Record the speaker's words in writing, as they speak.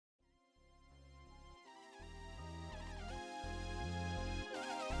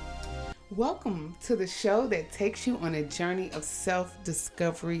Welcome to the show that takes you on a journey of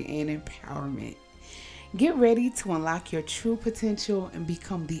self-discovery and empowerment. Get ready to unlock your true potential and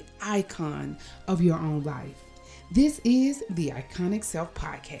become the icon of your own life. This is the Iconic Self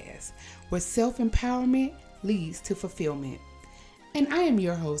Podcast, where self-empowerment leads to fulfillment. And I am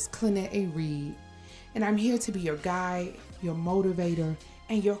your host, Clynette A. Reed, and I'm here to be your guide, your motivator,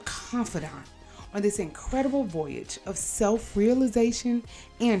 and your confidant on this incredible voyage of self-realization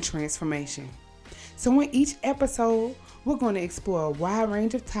and transformation. So in each episode, we're going to explore a wide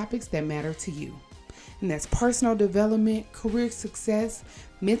range of topics that matter to you. And that's personal development, career success,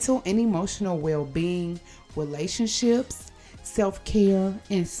 mental and emotional well-being, relationships, self-care,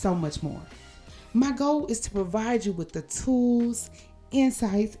 and so much more. My goal is to provide you with the tools,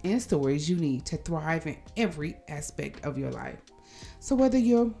 insights, and stories you need to thrive in every aspect of your life. So whether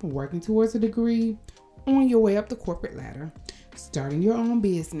you're working towards a degree, on your way up the corporate ladder, starting your own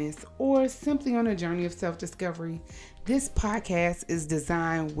business, or simply on a journey of self-discovery, this podcast is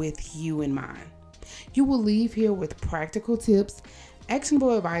designed with you in mind. You will leave here with practical tips,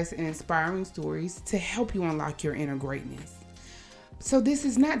 actionable advice, and inspiring stories to help you unlock your inner greatness. So this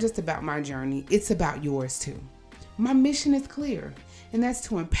is not just about my journey, it's about yours too. My mission is clear, and that's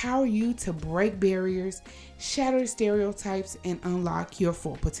to empower you to break barriers, shatter stereotypes, and unlock your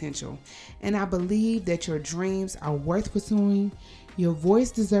full potential. And I believe that your dreams are worth pursuing, your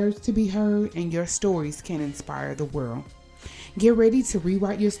voice deserves to be heard, and your stories can inspire the world. Get ready to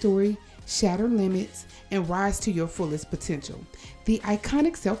rewrite your story, shatter limits, and rise to your fullest potential. The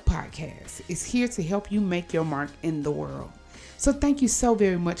Iconic Self Podcast is here to help you make your mark in the world. So thank you so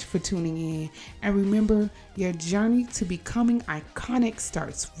very much for tuning in. And remember, your journey to becoming iconic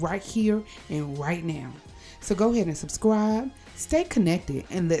starts right here and right now. So go ahead and subscribe, stay connected,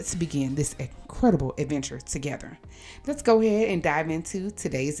 and let's begin this incredible adventure together. Let's go ahead and dive into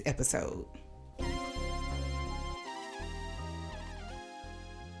today's episode.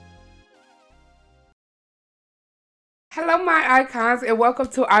 Hello, my icons, and welcome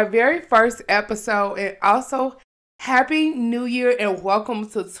to our very first episode, and also Happy New Year and welcome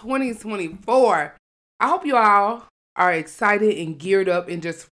to 2024. I hope you all are excited and geared up and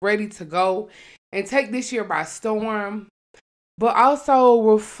just ready to go and take this year by storm, but also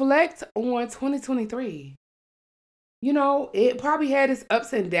reflect on 2023. You know, it probably had its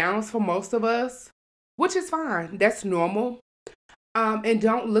ups and downs for most of us, which is fine. That's normal. And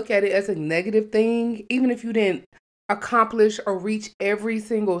don't look at it as a negative thing, even if you didn't accomplish or reach every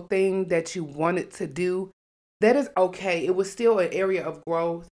single thing that you wanted to do. That is okay. It was still an area of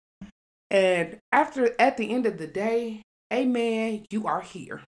growth. And at the end of the day, amen, you are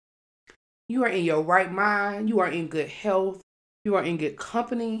here. You are in your right mind. You are in good health. You are in good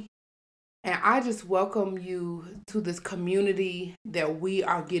company. And I just welcome you to this community that we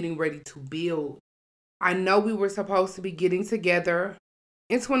are getting ready to build. I know we were supposed to be getting together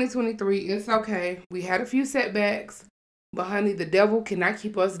in 2023. It's okay. We had a few setbacks. But honey, the devil cannot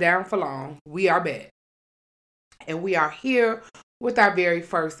keep us down for long. We are back. And we are here with our very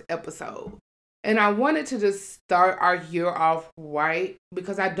first episode. And I wanted to just start our year off right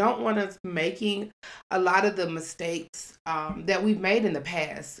because I don't want us making a lot of the mistakes that we've made in the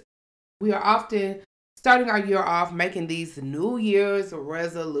past. We are often starting our year off making these New Year's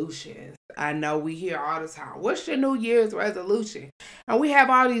resolutions. I know we hear all the time, what's your New Year's resolution? And we have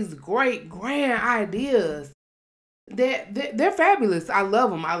all these great, grand ideas. They're fabulous. I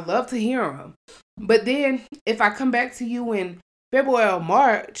love them. I love to hear them. But then if I come back to you in February or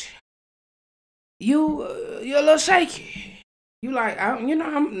March, you're a little shaky. You like,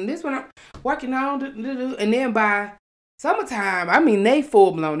 I'm this one I'm working on, and then by summertime, I mean they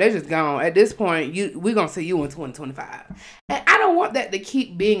full blown. They're just gone. At this point, we're gonna see you in 2025, and I don't want that to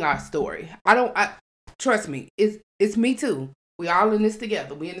keep being our story. I trust me. It's me too. We all in this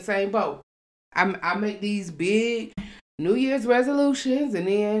together. We in the same boat. I make these big New Year's resolutions and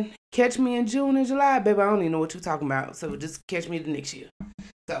then catch me in June and July, baby. I don't even know what you're talking about. So just catch me the next year.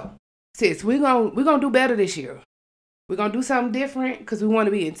 So, sis, we're gonna do better this year. We're gonna do something different because we want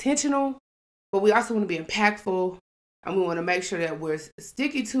to be intentional, but we also want to be impactful, and we want to make sure that we're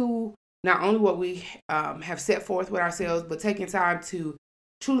sticky to not only what we have set forth with ourselves, but taking time to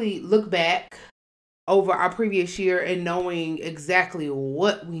truly look back over our previous year and knowing exactly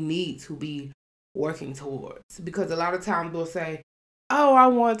what we need to be working towards. Because a lot of times we'll say, oh, I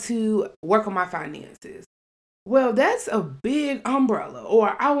want to work on my finances. Well, that's a big umbrella.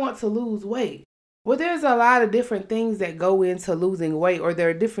 Or I want to lose weight. Well, there's a lot of different things that go into losing weight, or there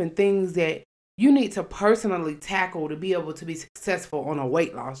are different things that you need to personally tackle to be able to be successful on a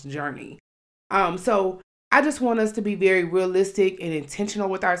weight loss journey. So I just want us to be very realistic and intentional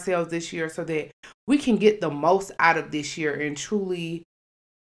with ourselves this year so that we can get the most out of this year and truly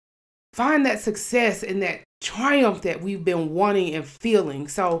find that success and that triumph that we've been wanting and feeling.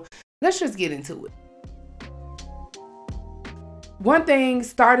 So let's just get into it. One thing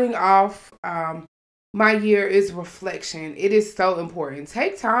starting off my year is reflection. It is so important.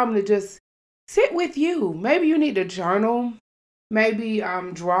 Take time to just sit with you. Maybe you need to journal, maybe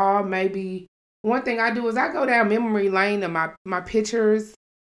draw, maybe one thing I do is I go down memory lane and my pictures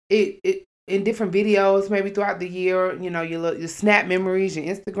it in different videos maybe throughout the year, you look your snap memories, your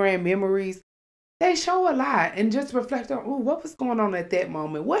Instagram memories, they show a lot and just reflect on, oh, what was going on at that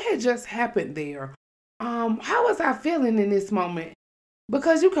moment? What had just happened there? How was I feeling in this moment?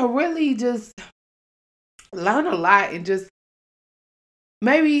 Because you can really just learn a lot and just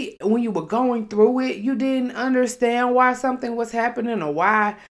maybe when you were going through it, you didn't understand why something was happening or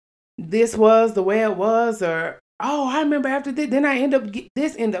why this was the way it was, or oh, I remember after this, then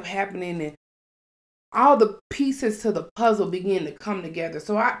this end up happening, and all the pieces to the puzzle begin to come together.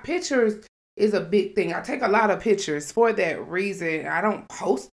 So pictures is a big thing. I take a lot of pictures for that reason. I don't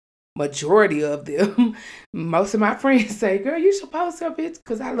post majority of them. Most of my friends say, "Girl, you should post your pictures,"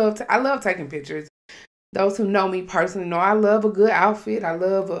 because I love taking pictures. Those who know me personally know I love a good outfit. I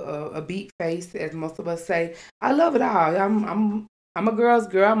love a beat face, as most of us say. I love it all. I'm a girl's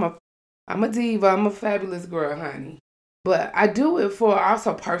girl. I'm a diva. I'm a fabulous girl, honey. But I do it for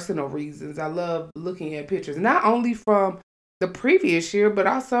also personal reasons. I love looking at pictures, not only from the previous year, but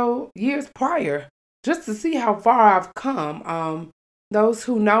also years prior, just to see how far I've come. Those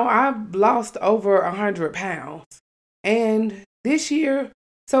who know, I've lost over 100 pounds. And this year,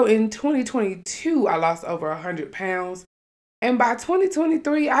 so in 2022, I lost over 100 pounds. And by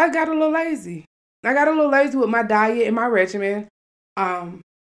 2023, I got a little lazy. I got a little lazy with my diet and my regimen. Um,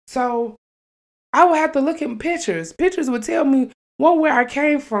 so I would have to look at pictures. Pictures would tell me where I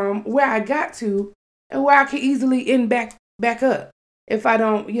came from, where I got to, and where I could easily end back up if I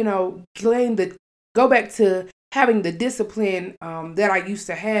don't, go back to having the discipline that I used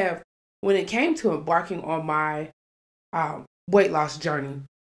to have when it came to embarking on my weight loss journey.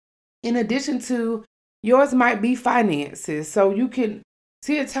 In addition to yours might be finances, so you can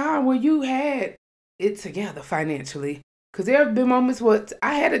see a time where you had it together financially. Because there have been moments where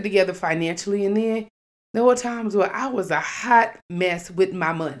I had it together financially, and then there were times where I was a hot mess with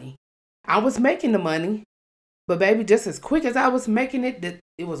my money. I was making the money, but baby, just as quick as I was making it,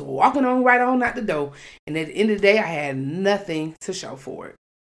 it was walking on right on out the door. And at the end of the day, I had nothing to show for it.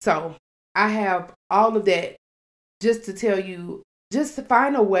 So I have all of that just to tell you, just to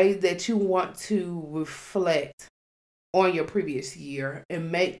find a way that you want to reflect on your previous year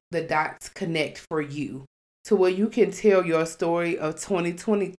and make the dots connect for you to where you can tell your story of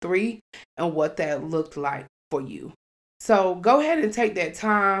 2023 and what that looked like for you. So go ahead and take that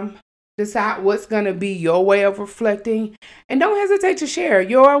time, decide what's going to be your way of reflecting, and don't hesitate to share.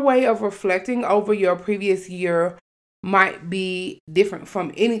 Your way of reflecting over your previous year might be different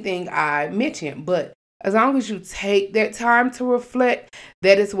from anything I mentioned, but as long as you take that time to reflect,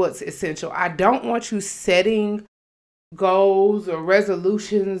 that is what's essential. I don't want you setting goals or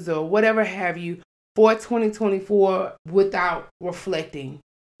resolutions or whatever have you for 2024 without reflecting,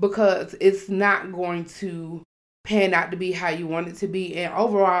 because it's not going to pan out to be how you want it to be. And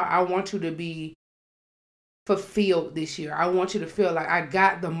overall, I want you to be fulfilled this year. I want you to feel like I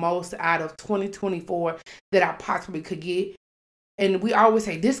got the most out of 2024 that I possibly could get. And we always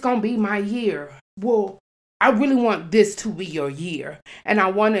say, this gonna be my year. Well, I really want this to be your year. And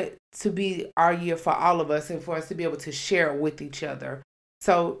I want it to be our year for all of us and for us to be able to share it with each other.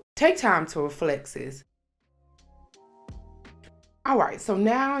 So take time to reflect, sis. All right, so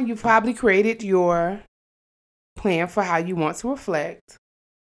now you've probably created your plan for how you want to reflect.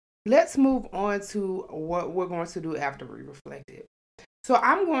 Let's move on to what we're going to do after we reflected. So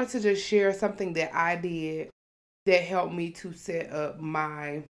I'm going to just share something that I did that helped me to set up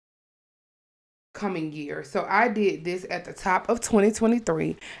my coming year. So I did this at the top of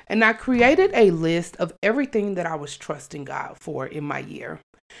 2023, and I created a list of everything that I was trusting God for in my year.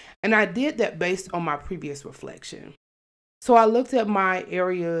 And I did that based on my previous reflection. So I looked at my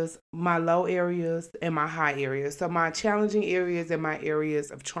areas, my low areas and my high areas. So my challenging areas and my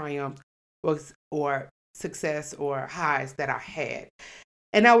areas of triumph or success or highs that I had.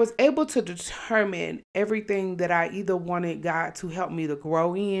 And I was able to determine everything that I either wanted God to help me to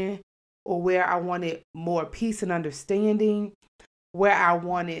grow in, or where I wanted more peace and understanding, where I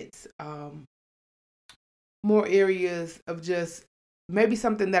wanted more areas of just maybe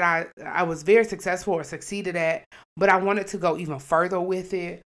something that I was very successful or succeeded at, but I wanted to go even further with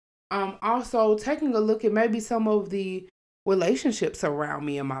it. Also taking a look at maybe some of the relationships around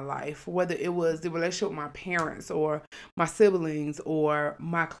me in my life, whether it was the relationship with my parents or my siblings or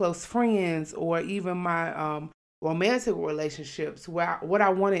my close friends or even my romantic relationships, what I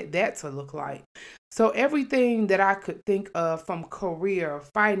wanted that to look like. So everything that I could think of, from career,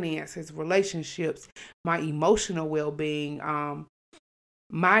 finances, relationships, my emotional well-being,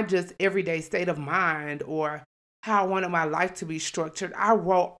 my just everyday state of mind, or how I wanted my life to be structured, I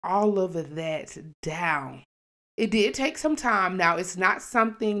wrote all of that down. It did take some time. Now, it's not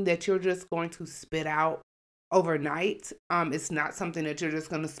something that you're just going to spit out overnight. It's not something that you're just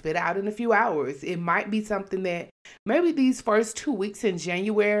going to spit out in a few hours. It might be something that maybe these first 2 weeks in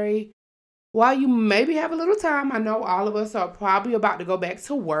January, while you maybe have a little time, I know all of us are probably about to go back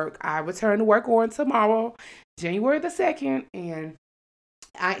to work. I return to work on tomorrow, January the 2nd, and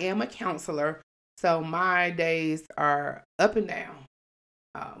I am a counselor, so my days are up and down.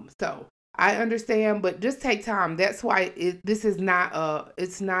 So I understand, but just take time. That's why this is not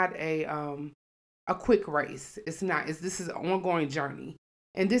a quick race. It's not. This is an ongoing journey.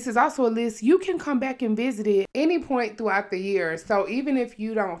 And this is also a list you can come back and visit it any point throughout the year. So even if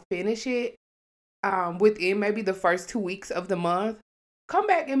you don't finish it, within maybe the first 2 weeks of the month, come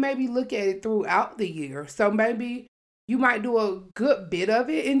back and maybe look at it throughout the year. So maybe you might do a good bit of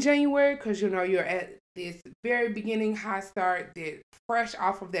it in January because you know you're at this very beginning high start, that fresh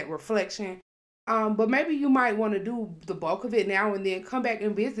off of that reflection. But maybe you might want to do the bulk of it now and then come back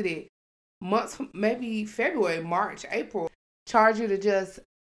and visit it months, maybe February, March, April. Charge you to just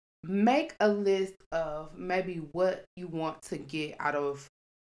make a list of maybe what you want to get out of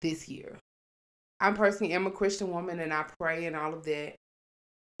this year. I personally am a Christian woman and I pray and all of that.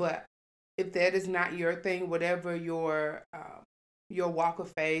 But if that is not your thing, whatever your walk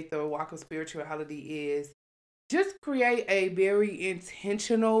of faith or walk of spirituality is, just create a very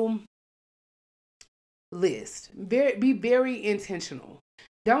intentional list. Be very intentional.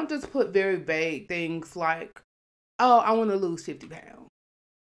 Don't just put very vague things like, "Oh, I want to lose 50 pounds."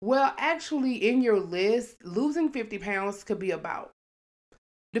 Well, actually, in your list, losing 50 pounds could be about,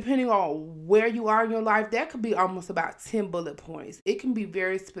 depending on where you are in your life, that could be almost about 10 bullet points. It can be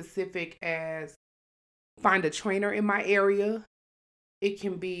very specific as find a trainer in my area. It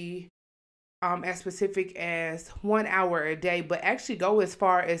can be as specific as 1 hour a day, but actually go as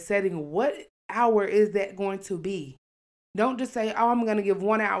far as setting what hour is that going to be. Don't just say, "Oh, I'm going to give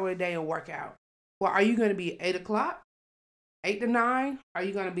 1 hour a day and work out." Well, are you going to be 8 o'clock, 8 to 9? Are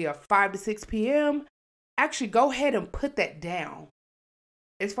you going to be a 5 to 6 p.m.? Actually, go ahead and put that down.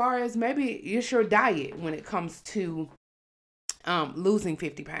 As far as maybe it's your diet when it comes to losing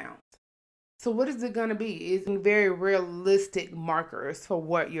 50 pounds. So, what is it going to be? It's very realistic markers for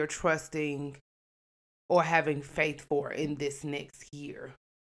what you're trusting or having faith for in this next year.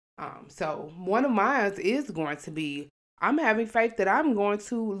 So, one of mine is going to be, I'm having faith that I'm going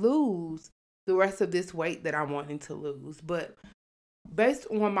to lose the rest of this weight that I'm wanting to lose. But based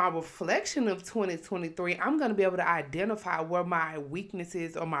on my reflection of 2023, I'm going to be able to identify where my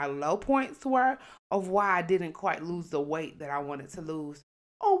weaknesses or my low points were of why I didn't quite lose the weight that I wanted to lose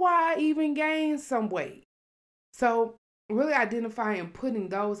or why I even gained some weight. So, really identifying and putting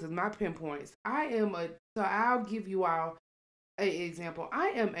those as my pinpoints. So I'll give you all an example. I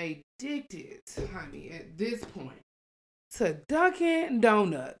am addicted, honey, at this point to Dunkin'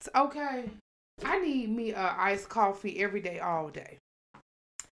 Donuts, okay? I need me a iced coffee every day, all day.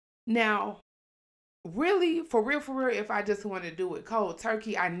 Now, really, for real, if I just want to do it cold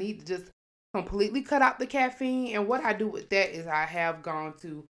turkey, I need to just completely cut out the caffeine. And what I do with that is I have gone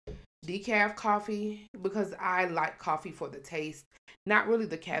to decaf coffee because I like coffee for the taste, not really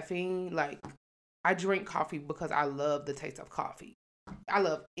the caffeine. Like, I drink coffee because I love the taste of coffee. I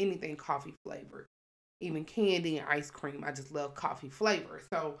love anything coffee flavored, even candy and ice cream. I just love coffee flavor.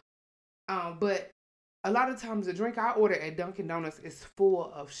 So, but a lot of times the drink I order at Dunkin' Donuts is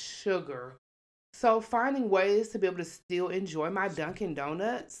full of sugar. So finding ways to be able to still enjoy my Dunkin'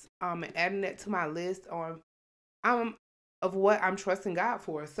 Donuts, and adding that to my list on um of what I'm trusting God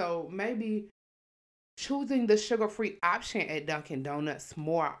for. So maybe choosing the sugar-free option at Dunkin' Donuts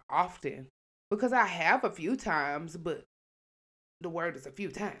more often. Because I have a few times, but the word is a few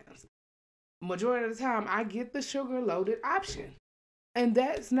times. Majority of the time I get the sugar loaded option. And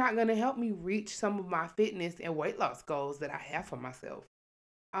that's not gonna help me reach some of my fitness and weight loss goals that I have for myself.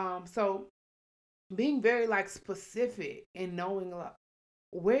 So being very like specific and knowing like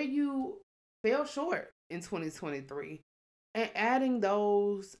where you fell short in 2023 and adding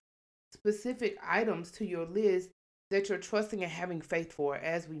those specific items to your list that you're trusting and having faith for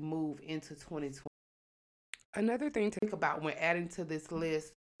as we move into 2020. Another thing to think about when adding to this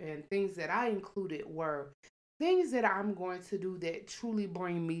list and things that I included were things that I'm going to do that truly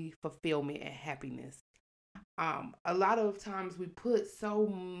bring me fulfillment and happiness. A lot of times we put so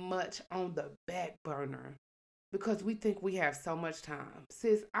much on the back burner because we think we have so much time.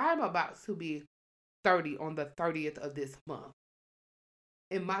 Sis, I'm about to be 30 on the 30th of this month.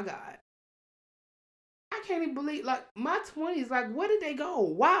 And my God, I can't even believe, like, my 20s, like, where did they go?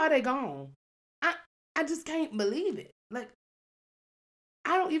 Why are they gone? I, I just can't believe it. Like,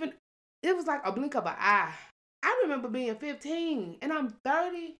 I don't even, it was like a blink of an eye. I remember being 15 and I'm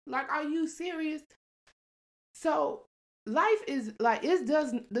 30. Like, are you serious? So, life is like, it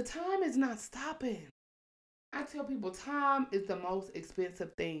does, the time is not stopping. I tell people time is the most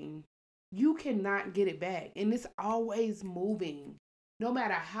expensive thing. You cannot get it back. And it's always moving. No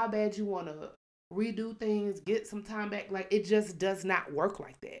matter how bad you want to redo things, get some time back, like it just does not work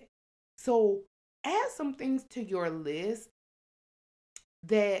like that. So add some things to your list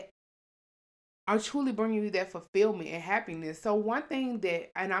that are truly bringing you that fulfillment and happiness. So one thing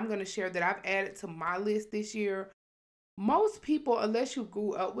that, and I'm going to share that I've added to my list this year, most people, unless you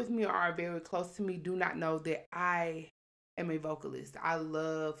grew up with me or are very close to me, do not know that I am a vocalist. I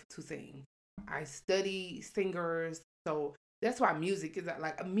love to sing. I study singers, so that's why music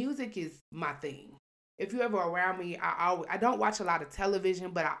is my thing. If you're ever around me, I don't watch a lot of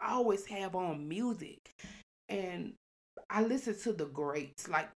television, but I always have on music, and I listen to the greats,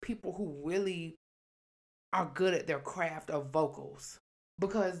 like people who really are good at their craft of vocals,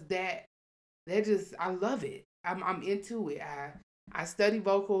 because that just I love it. I'm into it. I study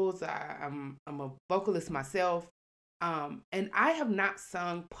vocals. I'm a vocalist myself. And I have not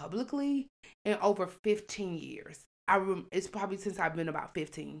sung publicly in over 15 years. It's probably since I've been about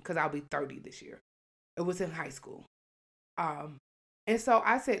 15 because I'll be 30 this year. It was in high school. Um, and so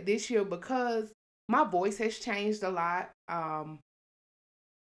I said this year because my voice has changed a lot.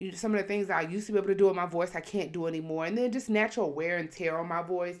 Some of the things I used to be able to do with my voice, I can't do anymore. And then just natural wear and tear on my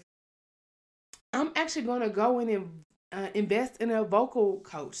voice. I'm actually going to go in and invest in a vocal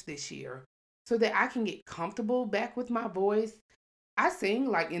coach this year so that I can get comfortable back with my voice. I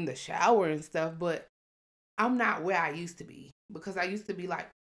sing like in the shower and stuff, but I'm not where I used to be because I used to be like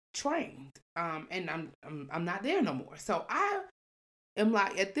trained, and I'm not there no more. So I am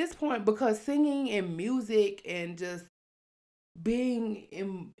like at this point because singing and music and just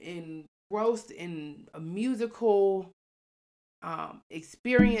being engrossed in a musical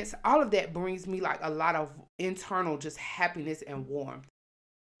experience, all of that brings me like a lot of internal just happiness and warmth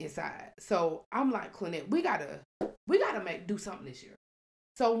inside. So I'm like, Clint, we gotta make do something this year.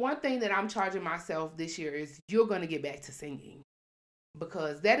 So one thing that I'm charging myself this year is you're gonna get back to singing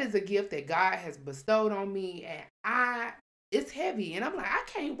because that is a gift that God has bestowed on me, and it's heavy, and I'm like, I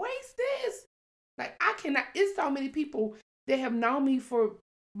can't waste this. Like I cannot. It's so many people that have known me for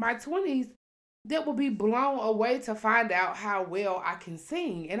my 20s that will be blown away to find out how well I can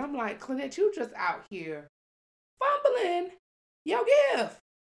sing. And I'm like, Clynette, you just out here fumbling your gift.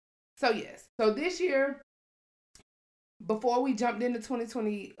 So yes. So this year, before we jumped into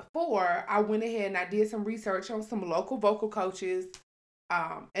 2024, I went ahead and I did some research on some local vocal coaches.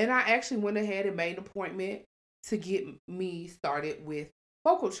 And I actually went ahead and made an appointment to get me started with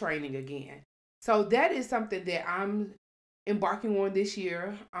vocal training again. So that is something that I'm embarking on this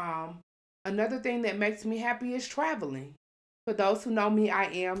year. Another thing that makes me happy is traveling. For those who know me, I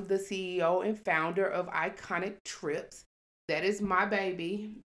am the CEO and founder of Iconic Trips. That is my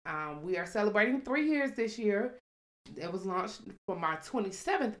baby. We are celebrating 3 years this year. It was launched for my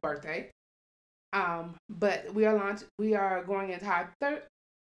 27th birthday. But we are going into our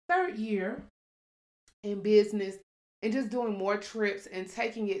third year in business and just doing more trips and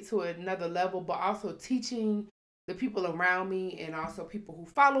taking it to another level, but also teaching the people around me and also people who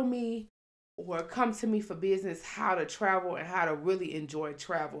follow me or come to me for business how to travel and how to really enjoy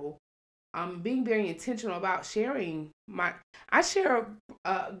travel. I'm being very intentional about sharing I share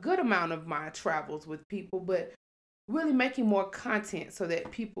a good amount of my travels with people, but really making more content so that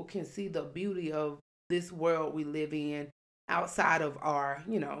people can see the beauty of this world we live in outside of our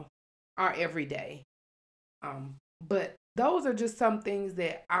everyday. But those are just some things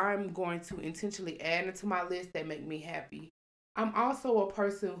that I'm going to intentionally add into my list that make me happy. I'm also a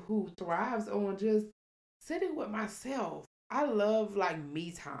person who thrives on just sitting with myself. I love like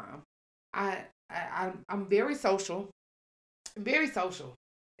me time. I'm very social, very social.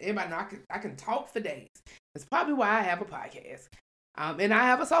 Everybody know I can talk for days. That's probably why I have a podcast. And I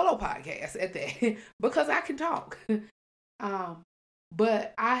have a solo podcast at that because I can talk. um,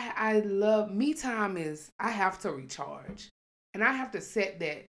 but I love me time is I have to recharge, and I have to set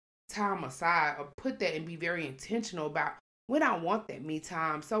that time aside or put that and be very intentional about when I want that me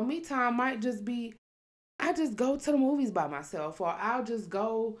time. So me time might just be I just go to the movies by myself, or I'll just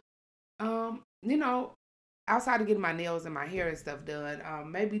go, you know, outside of getting my nails and my hair and stuff done.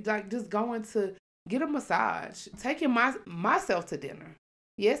 Maybe like just going to get a massage, taking myself to dinner.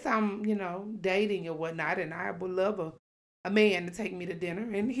 Yes, I'm dating or whatnot, and I would love a man to take me to dinner,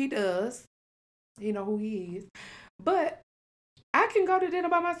 and he does. You know who he is, but I can go to dinner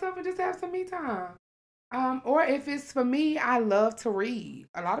by myself and just have some me time. Or if it's for me, I love to read.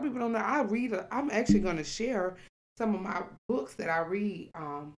 A lot of people don't know I read. I'm actually going to share some of my books that I read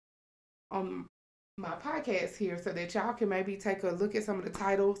on my podcast here so that y'all can maybe take a look at some of the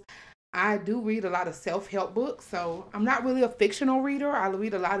titles. I do read a lot of self help books, so I'm not really a fictional reader. I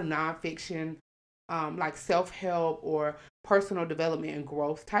read a lot of nonfiction, like self help or personal development and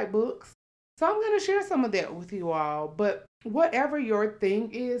growth type books. So I'm going to share some of that with you all. But whatever your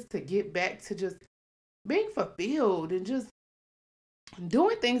thing is to get back to just being fulfilled and just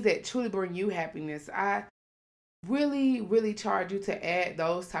doing things that truly bring you happiness, I really, really charge you to add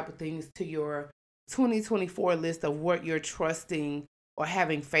those type of things to your 2024 list of what you're trusting or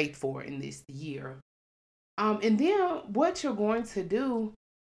having faith for in this year. And then what you're going to do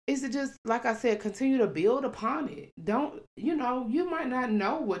is to just, like I said, continue to build upon it. Don't, you might not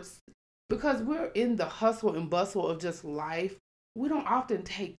know because we're in the hustle and bustle of just life. We don't often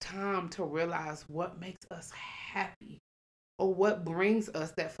take time to realize what makes us happy or what brings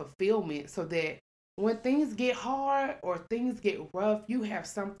us that fulfillment so that when things get hard or things get rough, you have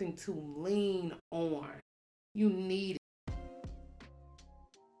something to lean on. You need it.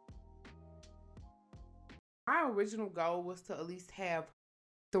 My original goal was to at least have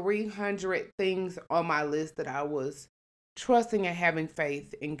 300 things on my list that I was trusting and having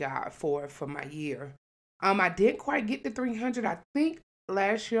faith in God for my year. I didn't quite get to 300. I think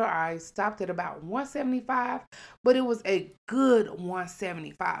last year I stopped at about 175, but it was a good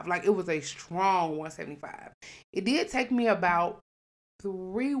 175. Like it was a strong 175. It did take me about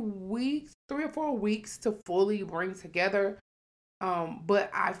 3 weeks, 3 or 4 weeks to fully bring together. But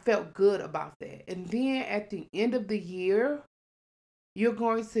I felt good about that. And then at the end of the year, you're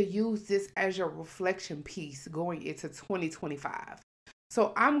going to use this as your reflection piece going into 2025.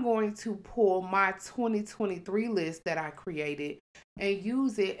 So I'm going to pull my 2023 list that I created and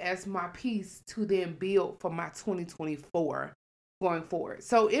use it as my piece to then build for my 2024 going forward.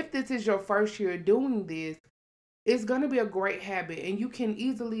 So if this is your first year doing this, it's going to be a great habit, and you can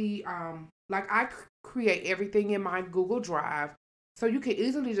easily like I create everything in my Google Drive. So you can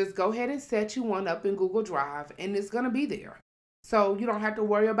easily just go ahead and set you one up in Google Drive, and it's going to be there. So you don't have to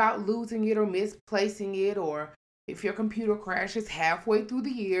worry about losing it or misplacing it, or if your computer crashes halfway through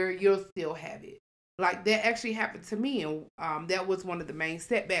the year, you'll still have it. Like that actually happened to me, and that was one of the main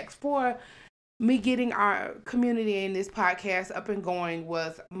setbacks for me getting our community in this podcast up and going.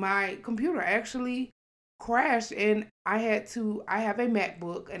 Was my computer actually crashed, and I have a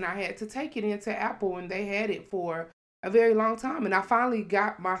MacBook, and I had to take it into Apple, and they had it for a very long time, and I finally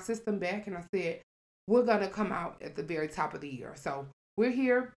got my system back, and I said we're going to come out at the very top of the year. So we're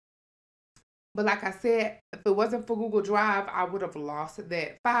here. But like I said, if it wasn't for Google Drive, I would have lost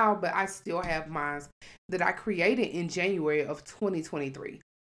that file, but I still have mine that I created in January of 2023.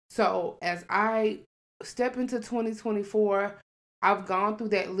 So as I step into 2024, I've gone through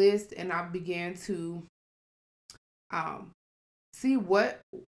that list and I began to um, see what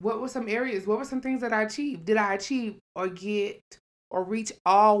were some areas, what were some things that I achieved. Did I achieve or get or reach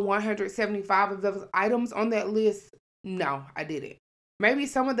all 175 of those items on that list? No, I didn't. Maybe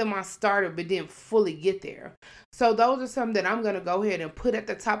some of them I started but didn't fully get there. So those are some that I'm going to go ahead and put at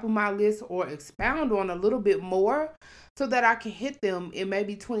the top of my list or expound on a little bit more so that I can hit them in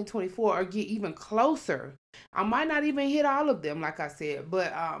maybe 2024 or get even closer. I might not even hit all of them, like I said,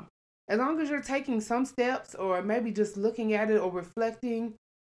 but as long as you're taking some steps or maybe just looking at it or reflecting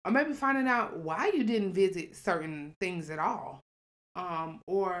or maybe finding out why you didn't visit certain things at all.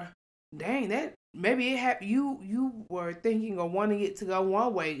 Or dang, that maybe it had you were thinking or wanting it to go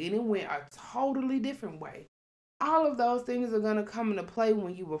one way and it went a totally different way. All of those things are going to come into play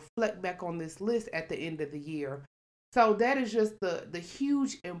when you reflect back on this list at the end of the year. So that is just the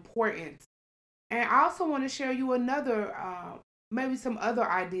huge importance. And I also want to share you another maybe some other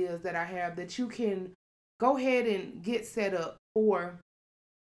ideas that I have that you can go ahead and get set up for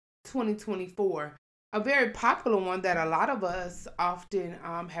 2024. A very popular one that a lot of us often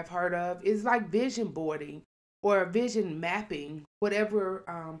have heard of is like vision boarding or vision mapping,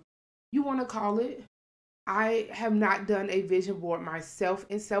 whatever you want to call it. I have not done a vision board myself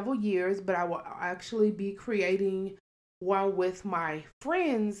in several years, but I will actually be creating one with my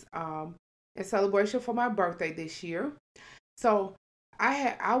friends in celebration for my birthday this year. So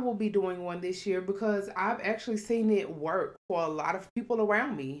I will be doing one this year because I've actually seen it work for a lot of people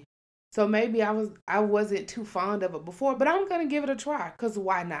around me. So maybe I wasn't too fond of it before, but I'm gonna give it a try because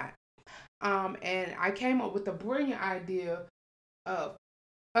why not? And I came up with a brilliant idea of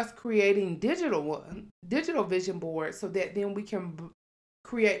us creating digital vision boards so that then we can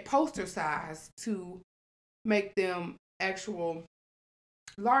create poster size to make them actual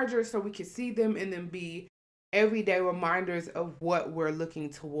larger so we can see them and then be everyday reminders of what we're looking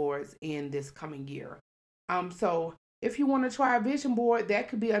towards in this coming year. So if you want to try a vision board, that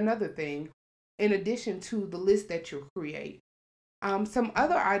could be another thing in addition to the list that you create. Some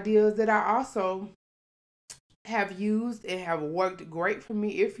other ideas that I also have used and have worked great for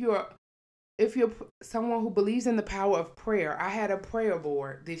me. If you're someone who believes in the power of prayer, I had a prayer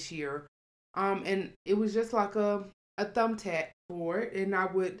board this year, and it was just like a thumbtack board, and I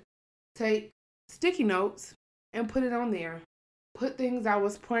would take sticky notes and put it on there. Put things I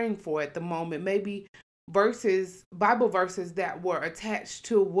was praying for at the moment, maybe Bible verses that were attached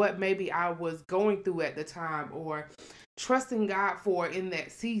to what maybe I was going through at the time or trusting God for in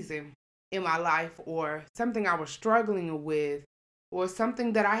that season in my life, or something I was struggling with, or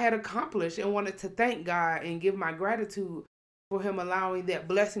something that I had accomplished and wanted to thank God and give my gratitude for Him allowing that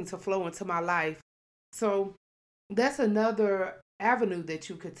blessing to flow into my life. So that's another avenue that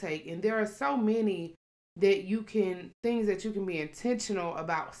you could take. And there are so many things that you can be intentional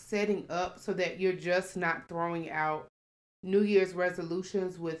about setting up so that you're just not throwing out New Year's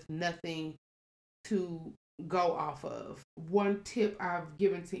resolutions with nothing to go off of. One tip I've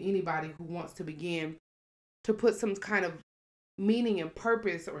given to anybody who wants to begin to put some kind of meaning and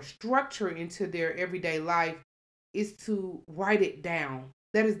purpose or structure into their everyday life is to write it down.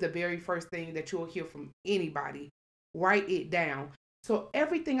 That is the very first thing that you'll hear from anybody. Write it down. So,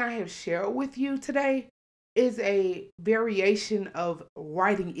 everything I have shared with you today is a variation of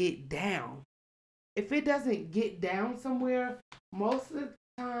writing it down. If it doesn't get down somewhere, most of the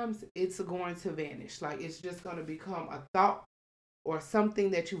times it's going to vanish. Like it's just going to become a thought or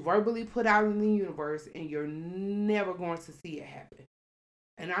something that you verbally put out in the universe and you're never going to see it happen.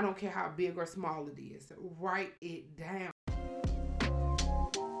 And I don't care how big or small it is, write it down.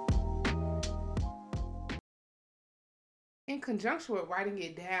 In conjunction with writing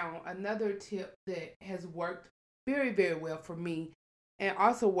it down, another tip that has worked very, very well for me and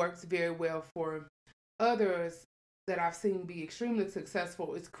also works very well for others that I've seen be extremely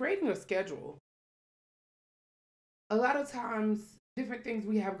successful is creating a schedule. A lot of times, different things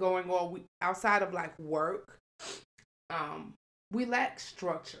we have going on outside of like work, um, we lack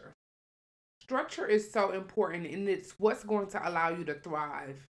structure. Structure is so important, and it's what's going to allow you to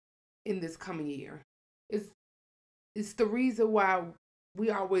thrive in this coming year. It's it's the reason why we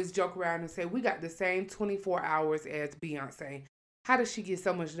always joke around and say we got the same 24 hours as Beyonce. How does she get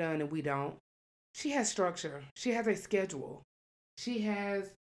so much done and we don't? She has structure. She has a schedule. She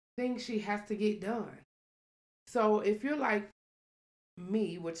has things she has to get done. So if you're like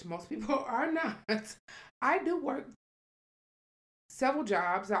me, which most people are not, I do work several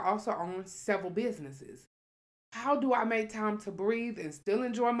jobs. I also own several businesses. How do I make time to breathe and still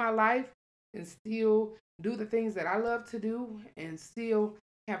enjoy my life and still do the things that I love to do and still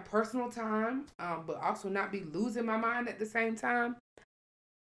have personal time, but also not be losing my mind at the same time?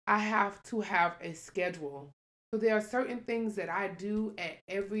 I have to have a schedule. So there are certain things that I do at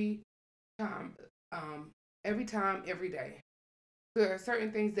time, um, every time, every day. There are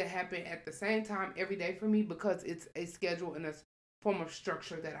certain things that happen at the same time every day for me because it's a schedule and a form of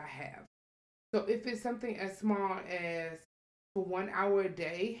structure that I have. So if it's something as small as for 1 hour a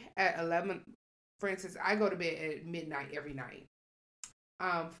day at 11, for instance, I go to bed at midnight every night.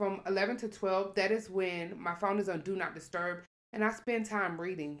 From 11 to 12, that is when my phone is on Do Not Disturb, and I spend time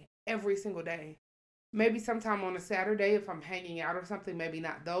reading every single day. Maybe sometime on a Saturday if I'm hanging out or something, maybe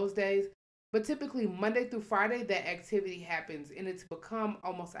not those days. But typically, Monday through Friday, that activity happens, and it's become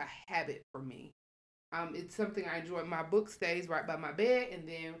almost a habit for me. It's something I enjoy. My book stays right by my bed, and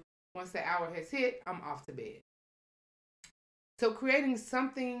then once the hour has hit, I'm off to bed. So, creating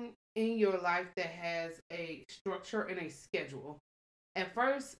something in your life that has a structure and a schedule. At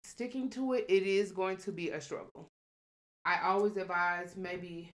first, sticking to it, it is going to be a struggle. I always advise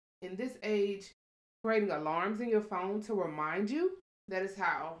maybe in this age, creating alarms in your phone to remind you. That is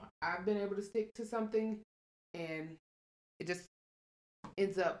how I've been able to stick to something, and it just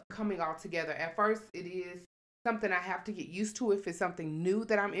ends up coming all together. At first, it is something I have to get used to if it's something new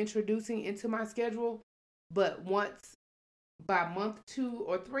that I'm introducing into my schedule. But once by month 2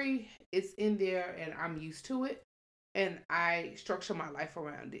 or 3, it's in there and I'm used to it and I structure my life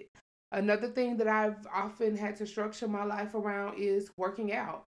around it. Another thing that I've often had to structure my life around is working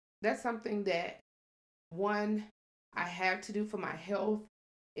out. That's something that, one, I have to do for my health.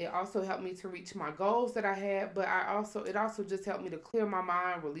 It also helped me to reach my goals that I had, but it also just helped me to clear my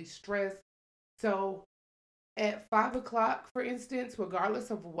mind, release stress. So at 5 o'clock, for instance,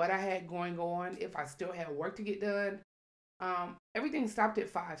 regardless of what I had going on, if I still had work to get done, everything stopped at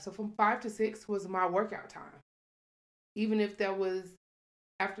 5. So from 5 to 6 was my workout time. Even if that was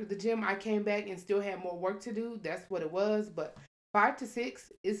after the gym, I came back and still had more work to do. That's what it was. But 5 to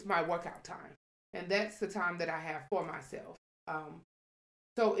 6 is my workout time. And that's the time that I have for myself.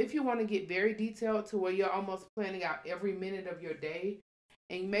 So if you want to get very detailed to where you're almost planning out every minute of your day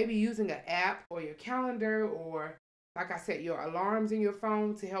and maybe using an app or your calendar or, like I said, your alarms in your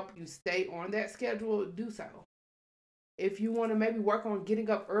phone to help you stay on that schedule, do so. If you want to maybe work on getting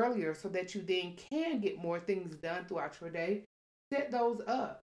up earlier so that you then can get more things done throughout your day, set those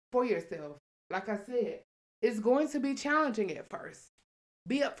up for yourself. Like I said, it's going to be challenging at first.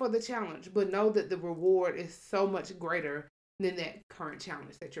 Be up for the challenge, but know that the reward is so much greater than that current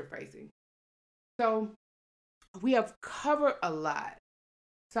challenge that you're facing. So we have covered a lot.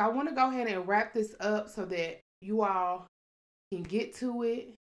 So I want to go ahead and wrap this up so that you all can get to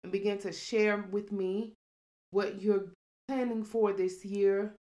it and begin to share with me what you're planning for this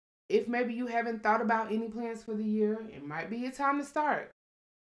year. If maybe you haven't thought about any plans for the year, it might be a time to start.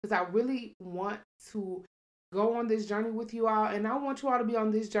 Because I really want to go on this journey with you all, and I want you all to be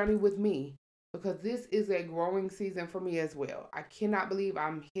on this journey with me because this is a growing season for me as well. I cannot believe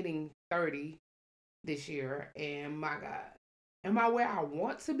I'm hitting 30 this year, and my God, am I where I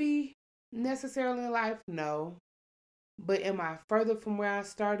want to be necessarily in life? No. But am I further from where I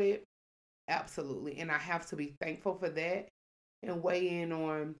started? Absolutely. And I have to be thankful for that and weigh in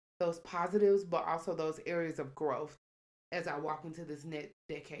on those positives, but also those areas of growth as I walk into this next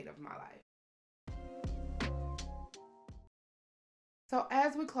decade of my life. So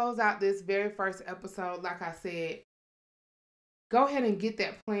as we close out this very first episode, like I said, go ahead and get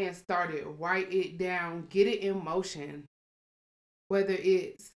that plan started. Write it down. Get it in motion. Whether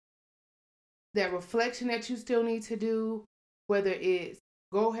it's that reflection that you still need to do, whether it's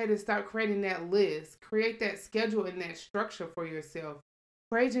go ahead and start creating that list, create that schedule and that structure for yourself,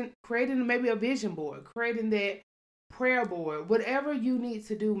 creating maybe a vision board, creating that prayer board, whatever you need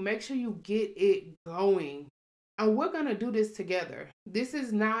to do, make sure you get it going. And we're going to do this together. This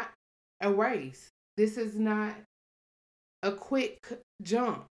is not a race. This is not a quick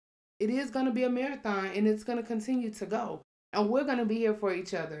jump. It is going to be a marathon and it's going to continue to go. And we're going to be here for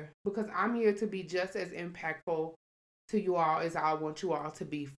each other because I'm here to be just as impactful to you all as I want you all to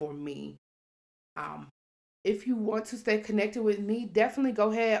be for me. If you want to stay connected with me, definitely go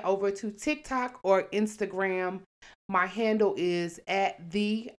ahead over to TikTok or Instagram. My handle is at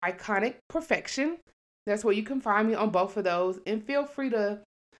The Iconic Perfection. That's where you can find me on both of those. And feel free to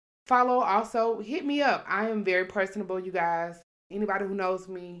follow. Also, hit me up. I am very personable, you guys. Anybody who knows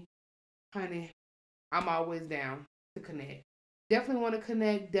me, honey, I'm always down to connect. Definitely want to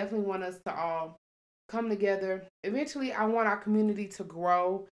connect. Definitely want us to all come together. Eventually, I want our community to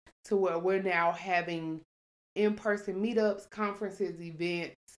grow to where we're now having in-person meetups, conferences,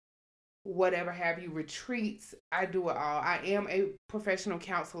 events, whatever have you, retreats. I do it all. I am a professional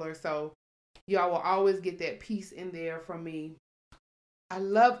counselor, so y'all will always get that piece in there from me. I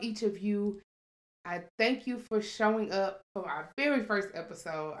love each of you. I thank you for showing up for our very first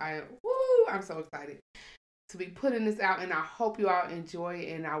episode. I'm so excited to be putting this out, and I hope you all enjoy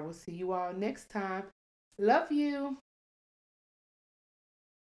it, and I will see you all next time. Love you.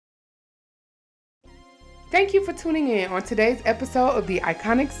 Thank you for tuning in on today's episode of the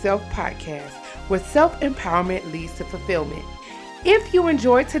Iconic Self Podcast, where self-empowerment leads to fulfillment. If you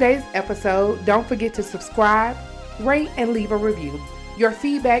enjoyed today's episode, don't forget to subscribe, rate, and leave a review. Your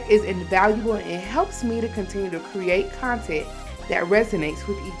feedback is invaluable and it helps me to continue to create content that resonates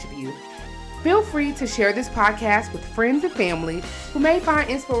with each of you. Feel free to share this podcast with friends and family who may find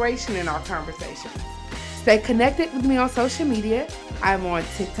inspiration in our conversations. Stay connected with me on social media. I'm on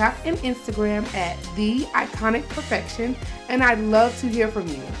TikTok and Instagram at The Iconic Perfection, and I'd love to hear from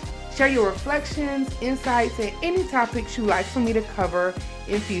you. Share your reflections, insights, and any topics you'd like for me to cover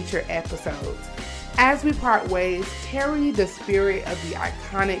in future episodes. As we part ways, carry the spirit of the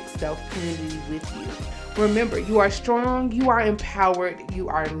Iconic Self community with you. Remember, you are strong, you are empowered, you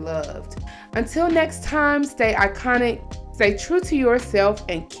are loved. Until next time, stay iconic, stay true to yourself,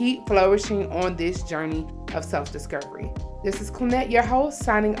 and keep flourishing on this journey of self-discovery. This is Clennette, your host,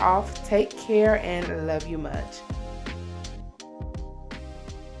 signing off. Take care and love you much.